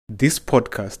This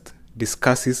podcast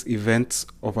discusses events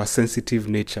of a sensitive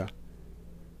nature.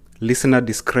 Listener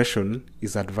discretion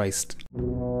is advised.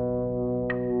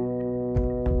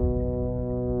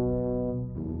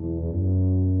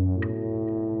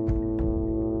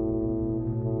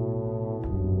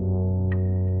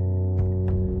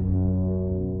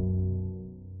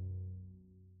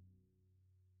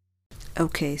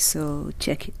 Okay, so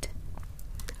check it.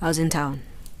 I was in town.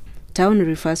 Town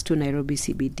refers to Nairobi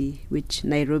CBD, which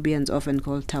Nairobians often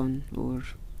call town or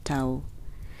Tao.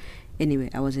 Anyway,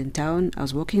 I was in town. I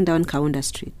was walking down Kaunda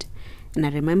Street, and I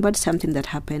remembered something that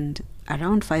happened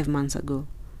around 5 months ago.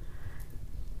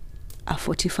 A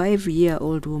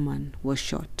 45-year-old woman was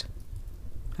shot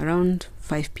around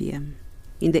 5 p.m.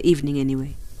 in the evening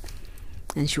anyway.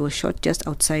 And she was shot just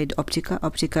outside Optica.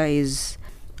 Optica is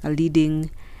a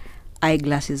leading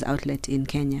eyeglasses outlet in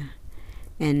Kenya.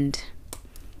 And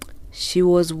she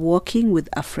was walking with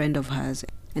a friend of hers,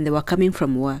 and they were coming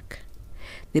from work.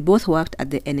 They both worked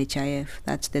at the NHIF,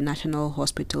 that's the National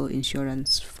Hospital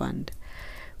Insurance Fund,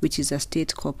 which is a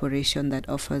state corporation that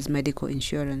offers medical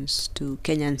insurance to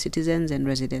Kenyan citizens and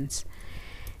residents.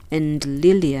 And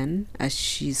Lilian, as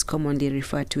she's commonly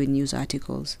referred to in news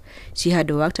articles, she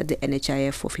had worked at the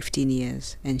NHIF for 15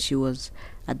 years, and she was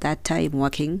at that time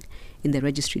working in the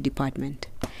registry department.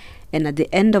 And at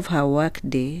the end of her work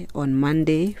day on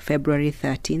Monday, February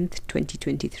 13th,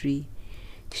 2023,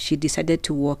 she decided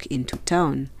to walk into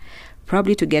town,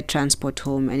 probably to get transport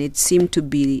home, and it seemed to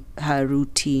be her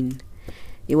routine.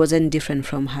 It wasn't different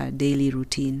from her daily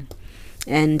routine.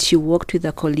 And she walked with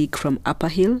a colleague from Upper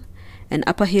Hill, and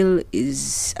Upper Hill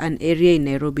is an area in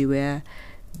Nairobi where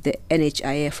the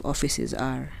NHIF offices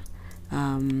are.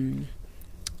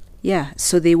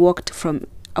 So they walked from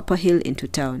Upper Hill into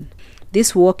town.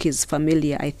 This walk is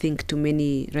familiar, I think, to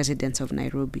many residents of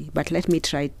Nairobi, but let me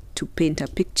try to paint a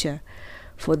picture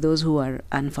for those who are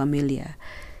unfamiliar.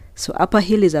 So Upper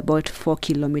Hill is about 4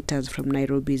 kilometers from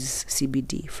Nairobi's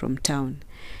CBD, from town.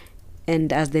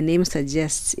 And as the name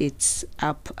suggests, it's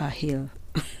up a hill.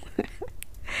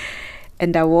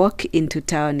 And a walk into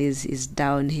town is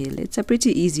downhill. It's a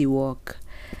pretty easy walk,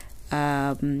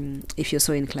 if you're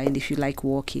so inclined, if you like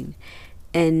walking.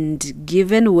 And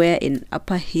given where in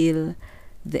Upper Hill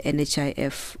the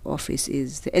NHIF office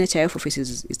is,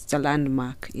 it's a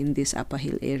landmark in this Upper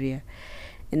Hill area.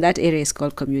 And that area is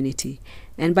called Community.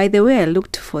 And by the way, I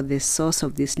looked for the source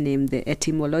of this name, the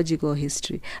etymological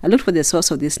history. I looked for the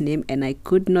source of this name and I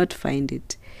could not find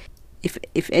it.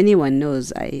 If anyone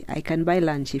knows, I can buy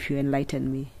lunch if you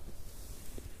enlighten me.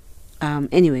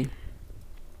 Anyway.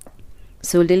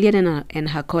 So Lilian and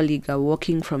her colleague are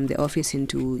walking from the office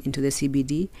into the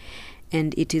CBD,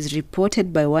 and it is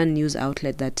reported by one news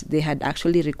outlet that they had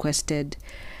actually requested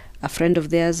a friend of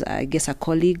theirs, I guess a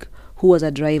colleague, who was a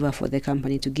driver for the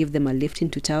company, to give them a lift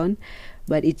into town,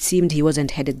 but it seemed he wasn't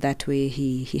headed that way.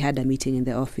 He had a meeting in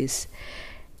the office,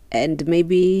 and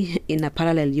maybe in a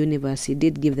parallel universe he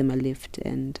did give them a lift,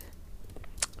 and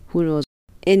who knows.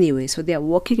 Anyway, so they are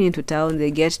walking into town.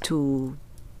 They get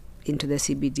into the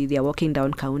CBD. They are walking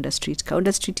down Kaunda Street.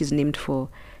 Kaunda Street is named for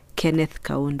Kenneth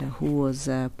Kaunda, who was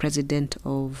president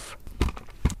of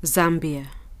Zambia.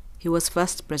 He was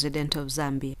first president of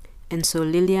Zambia. And so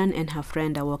Lilian and her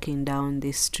friend are walking down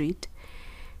this street,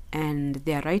 and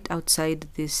they are right outside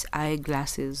this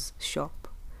eyeglasses shop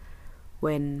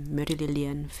when Mary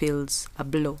Lilian feels a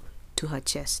blow to her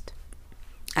chest,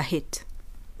 a hit.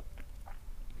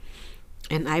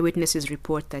 And eyewitnesses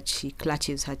report that she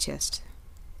clutches her chest,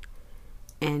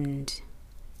 and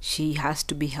she has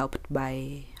to be helped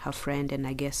by her friend and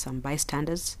I guess some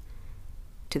bystanders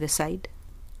to the side.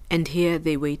 And here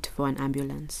they wait for an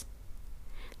ambulance.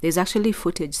 There's actually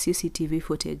footage, CCTV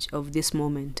footage of this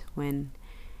moment when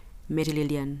Mary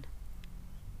Lilian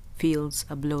feels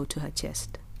a blow to her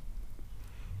chest.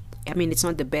 I mean, it's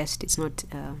not the best, it's not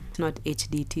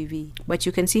HD TV, but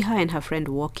you can see her and her friend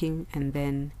walking, and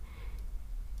then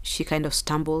she kind of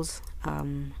stumbles,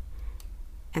 and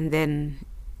then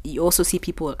you also see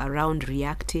people around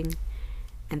reacting,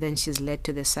 and then she's led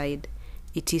to the side.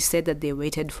 It is said that they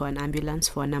waited for an ambulance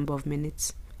for a number of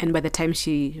minutes, and by the time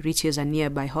she reaches a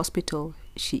nearby hospital,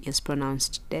 she is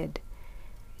pronounced dead.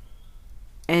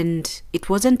 And it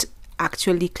wasn't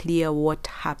actually clear what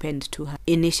happened to her.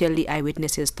 Initially,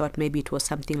 eyewitnesses thought maybe it was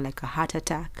something like a heart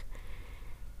attack.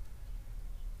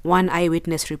 One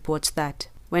eyewitness reports that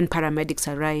when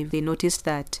paramedics arrived, they noticed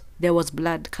that there was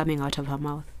blood coming out of her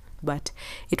mouth, but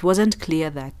it wasn't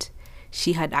clear that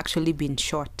she had actually been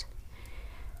shot.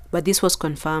 But this was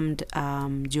confirmed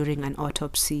during an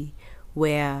autopsy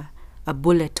where a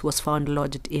bullet was found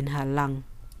lodged in her lung.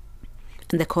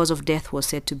 And the cause of death was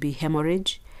said to be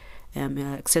hemorrhage,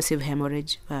 excessive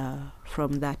hemorrhage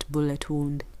from that bullet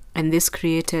wound. And this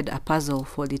created a puzzle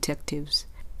for detectives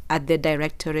at the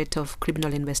Directorate of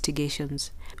Criminal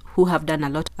Investigations, who have done a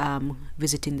lot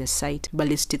visiting the site,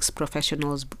 ballistics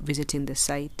professionals visiting the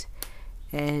site,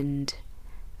 and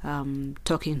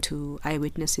talking to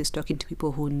eyewitnesses, talking to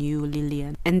people who knew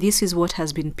Lilian. And this is what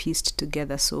has been pieced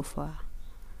together so far.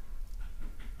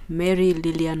 Mary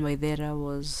Lilian Waithera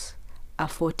was a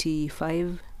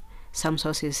 45, some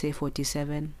sources say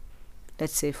 47,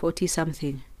 let's say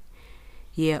 40-something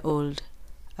year old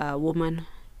woman.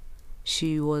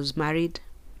 She was married.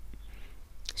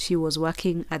 She was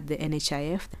working at the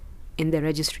NHIF in the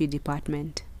registry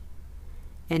department.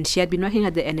 And she had been working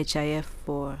at the NHIF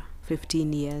for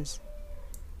 15 years.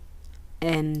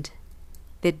 And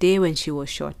the day when she was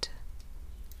shot,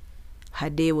 her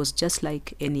day was just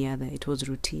like any other. It was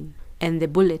routine. And the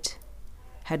bullet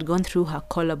had gone through her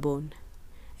collarbone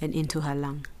and into her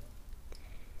lung.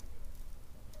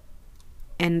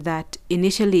 And that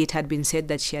initially it had been said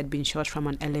that she had been shot from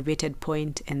an elevated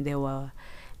point, and there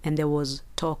was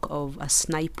talk of a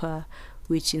sniper,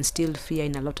 which instilled fear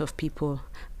in a lot of people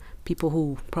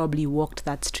who probably walked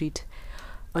that street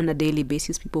on a daily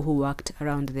basis, people who worked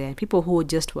around there, people who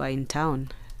just were in town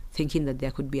thinking that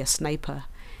there could be a sniper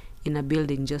in a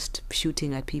building just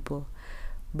shooting at people.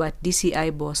 But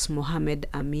DCI boss Mohammed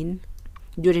Amin,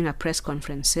 during a press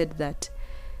conference, said that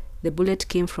the bullet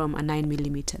came from a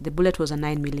 9mm. The bullet was a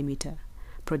 9mm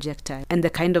projectile, and the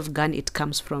kind of gun it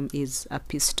comes from is a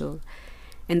pistol.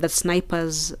 And that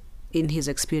snipers, in his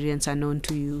experience, are known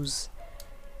to use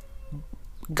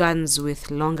guns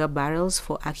with longer barrels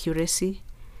for accuracy,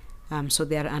 so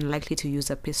they are unlikely to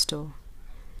use a pistol.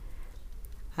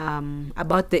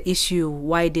 About the issue,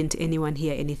 why didn't anyone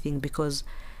hear anything? Because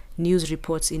news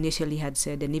reports initially had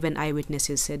said, and even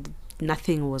eyewitnesses said,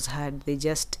 nothing was heard. They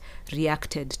just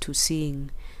reacted to seeing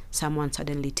someone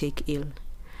suddenly take ill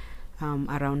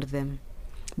around them.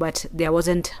 But there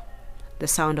wasn't the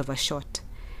sound of a shot.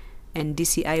 And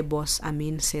DCI boss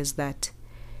Amin says that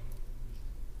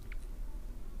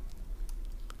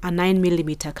a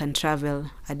 9mm can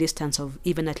travel a distance of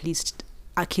even at least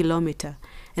a kilometer.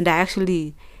 And I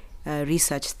actually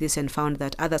researched this and found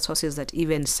that other sources that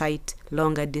even cite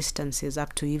longer distances,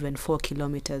 up to even 4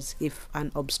 kilometers, if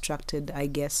unobstructed, I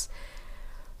guess.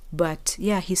 But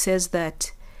yeah, he says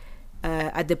that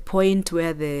at the point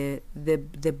where the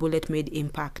bullet made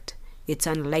impact, it's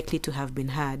unlikely to have been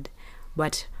heard.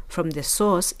 But from the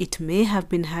source, it may have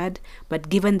been heard, but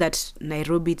given that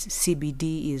Nairobi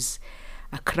CBD is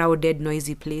a crowded,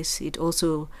 noisy place, it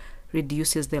also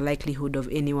reduces the likelihood of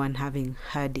anyone having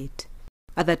heard it.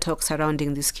 Other talk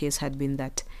surrounding this case had been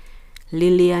that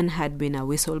Lilian had been a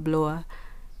whistleblower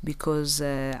because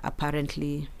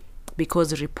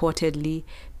reportedly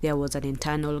there was an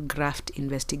internal graft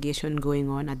investigation going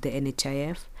on at the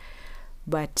NHIF.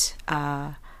 But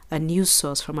a news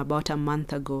source from about a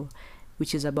month ago,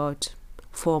 which is about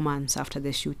 4 months after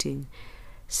the shooting,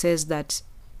 says that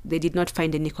they did not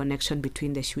find any connection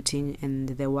between the shooting and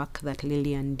the work that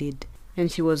Lilian did.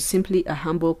 And she was simply a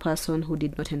humble person who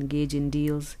did not engage in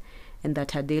deals, and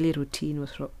that her daily routine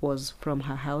was from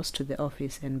her house to the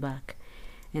office and back.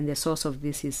 And the source of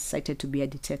this is cited to be a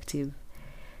detective.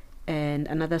 And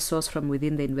another source from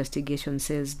within the investigation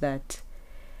says that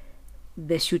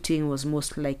the shooting was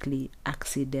most likely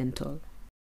accidental.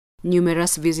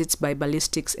 Numerous visits by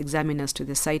ballistics examiners to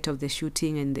the site of the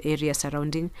shooting and the area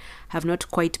surrounding have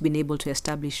not quite been able to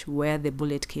establish where the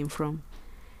bullet came from.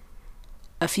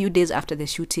 A few days after the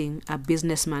shooting, a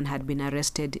businessman had been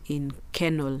arrested in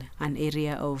Kenol, an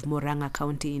area of Murang'a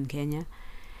County in Kenya,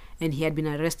 and he had been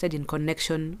arrested in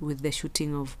connection with the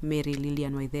shooting of Mary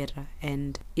Lilian Waithera.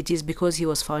 And it is because he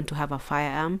was found to have a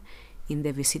firearm in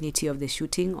the vicinity of the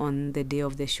shooting on the day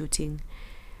of the shooting,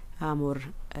 around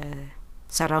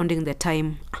the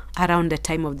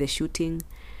time of the shooting.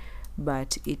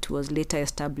 But it was later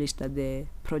established that the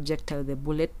projectile, the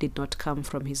bullet, did not come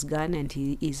from his gun, and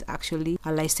he is actually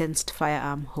a licensed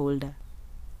firearm holder.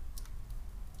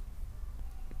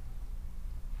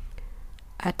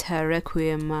 At her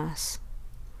requiem mass,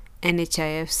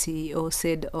 NHIF CEO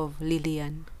said of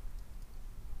Lilian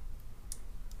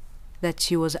that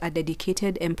she was a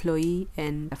dedicated employee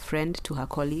and a friend to her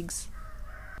colleagues.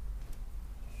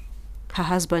 Her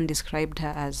husband described her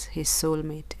as his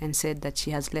soulmate and said that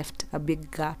she has left a big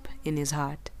gap in his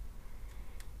heart.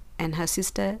 And her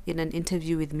sister, in an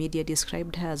interview with media,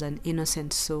 described her as an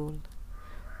innocent soul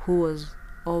who was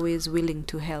always willing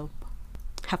to help.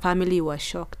 Her family was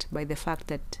shocked by the fact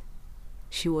that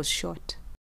she was shot.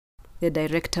 The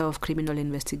Director of Criminal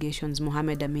Investigations,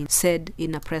 Mohammed Amin, said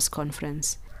in a press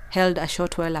conference held a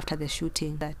short while after the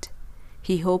shooting that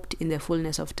he hoped in the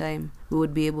fullness of time we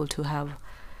would be able to have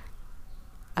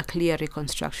a clear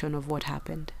reconstruction of what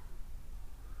happened.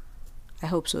 I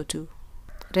hope so too.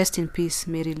 Rest in peace,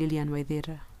 Mary Lilian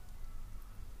Waithera.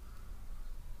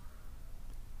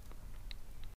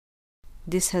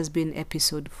 This has been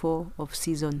episode 4 of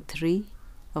season 3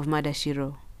 of Murder She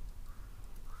Wrote.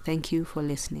 Thank you for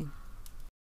listening.